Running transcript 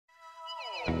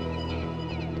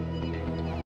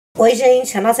Oi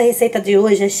gente, a nossa receita de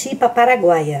hoje é CHIPA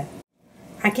Paraguaia.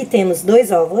 Aqui temos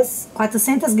 2 ovos,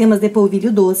 400 gramas de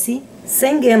polvilho doce,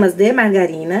 100 gramas de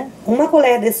margarina, 1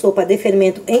 colher de sopa de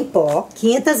fermento em pó,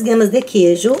 500 gramas de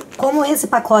queijo. Como esse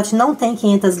pacote não tem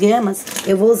 500 gramas,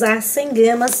 eu vou usar 100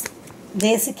 gramas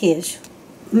desse queijo.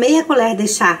 Meia colher de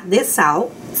chá de sal,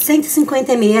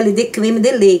 150 ml de creme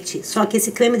de leite, só que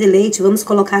esse creme de leite vamos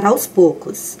colocar aos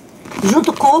poucos.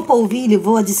 Junto com o polvilho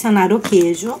vou adicionar o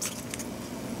queijo,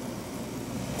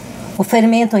 o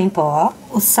fermento em pó,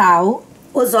 o sal,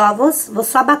 os ovos, vou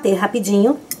só bater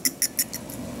rapidinho,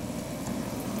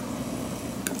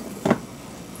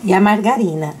 e a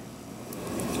margarina.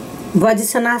 Vou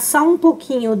adicionar só um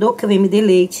pouquinho do creme de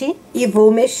leite e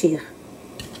vou mexer.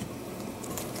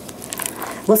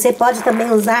 Você pode também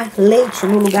usar leite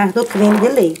no lugar do creme de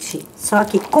leite, só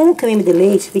que com o creme de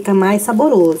leite fica mais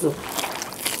saboroso.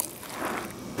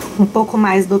 Um pouco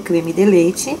mais do creme de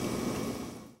leite.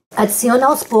 Adicione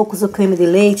aos poucos o creme de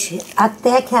leite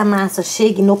até que a massa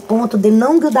chegue no ponto de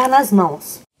não grudar nas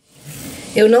mãos.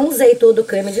 Eu não usei todo o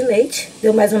creme de leite,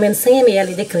 deu mais ou menos 100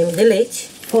 ml de creme de leite.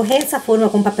 Forrei essa forma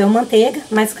com papel manteiga,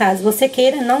 mas caso você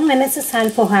queira, não é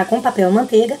necessário forrar com papel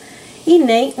manteiga e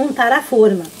nem untar a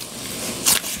forma.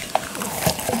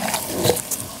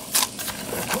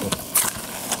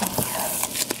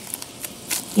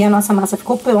 E a nossa massa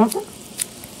ficou pronta.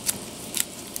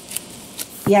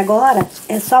 E agora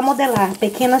é só modelar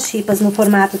pequenas chipas no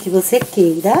formato que você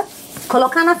queira,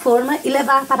 colocar na forma e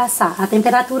levar para assar a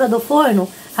temperatura do forno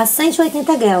a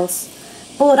 180 graus,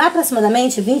 por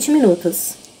aproximadamente 20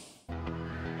 minutos.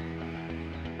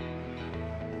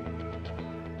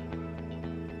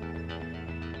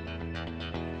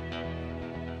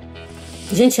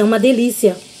 Gente, é uma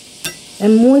delícia, é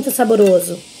muito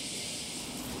saboroso.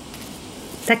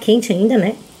 Tá quente ainda,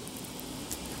 né?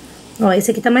 Ó,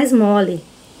 esse aqui tá mais mole.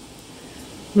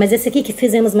 Mas esse aqui que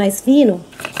fizemos mais fino,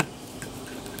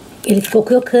 ele ficou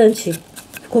crocante.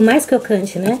 Ficou mais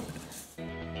crocante, né?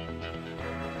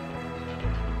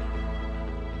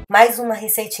 Mais uma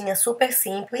receitinha super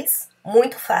simples,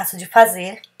 muito fácil de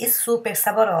fazer e super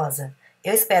saborosa.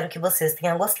 Eu espero que vocês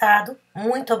tenham gostado.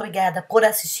 Muito obrigada por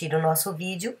assistir o nosso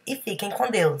vídeo e fiquem com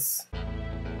Deus.